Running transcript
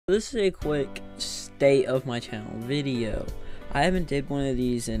This is a quick state of my channel video. I haven't did one of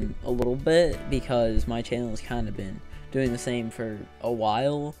these in a little bit because my channel has kind of been doing the same for a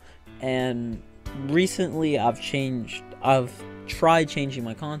while, and recently I've tried changing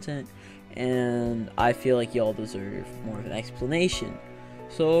my content, and I feel like y'all deserve more of an explanation.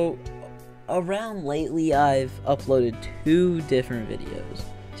 So around lately I've uploaded two different videos,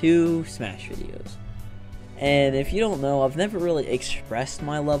 two Smash videos. And if you don't know, I've never really expressed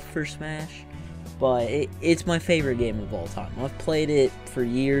my love for Smash, but it's my favorite game of all time. I've played it for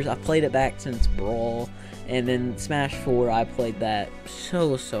years. I've played it back since Brawl, and then Smash 4, I played that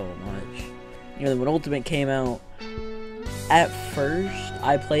so much. You know, when Ultimate came out, at first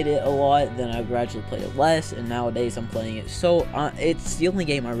I played it a lot, then I gradually played it less, and nowadays I'm playing it. So it's the only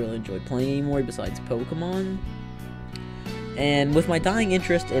game I really enjoy playing anymore besides Pokemon. And with my dying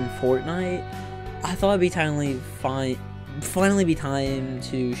interest in Fortnite, I thought it'd be finally be time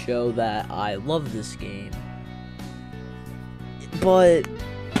to show that I love this game. But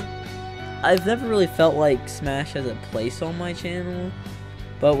I've never really felt like Smash has a place on my channel.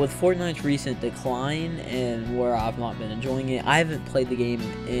 But with Fortnite's recent decline and where I've not been enjoying it, I haven't played the game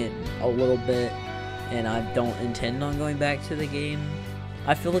in a little bit, and I don't intend on going back to the game.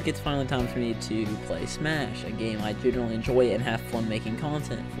 I feel like it's finally time for me to play Smash, a game I generally enjoy and have fun making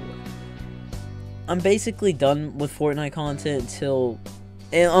content for. I'm basically done with Fortnite content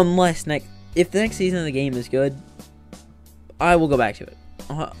unless if the next season of the game is good, I will go back to it.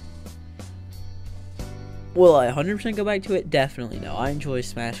 Will I 100% go back to it? Definitely no. I enjoy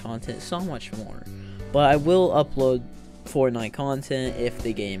Smash content so much more, but I will upload Fortnite content if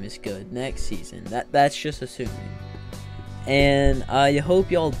the game is good next season. That's just assuming. And I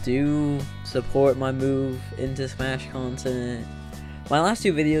hope y'all do support my move into Smash content. My last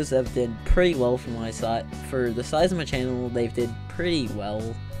two videos have did pretty well for my side. For the size of my channel, they've did pretty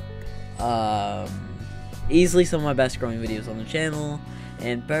well. Easily some of my best growing videos on the channel,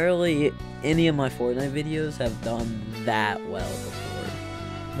 and barely any of my Fortnite videos have done that well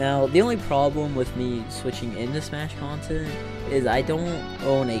before. Now, the only problem with me switching into Smash content is I don't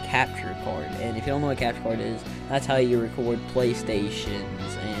own a capture card, and if you don't know what a capture card is, that's how you record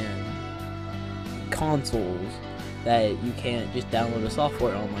PlayStations and consoles that you can't just download a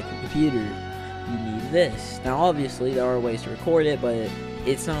software on like a computer. You need this. Now obviously there are ways to record it, but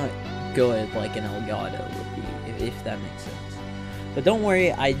it's not good like an Elgato would be, if that makes sense. But don't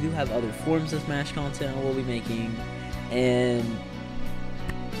worry, I do have other forms of Smash content I will be making, and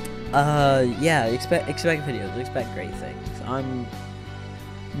yeah, expect videos, expect great things.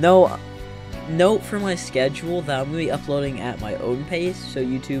 Note for my schedule that I'm going to be uploading at my own pace, so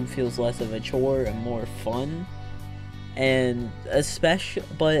YouTube feels less of a chore and more fun. And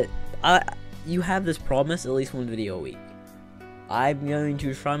you have this promise, at least one video a week. I'm going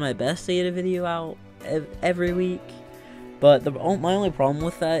to try my best to get a video out every week, but my only problem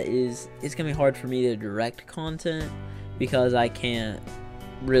with that is it's gonna be hard for me to direct content because I can't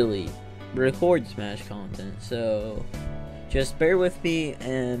really record Smash content. So just bear with me.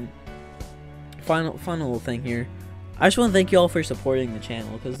 And final little thing here, I just want to thank you all for supporting the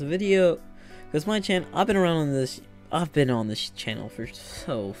channel, because my channel, I've been on this channel for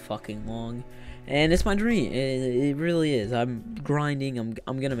so fucking long, and it's my dream. It really is. I'm grinding.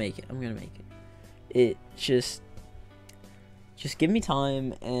 I'm gonna make it. It just give me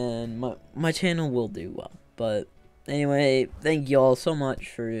time, and my channel will do well. But anyway, thank you all so much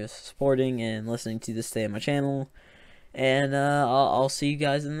for supporting and listening to this day on my channel, and I'll see you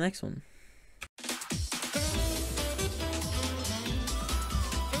guys in the next one.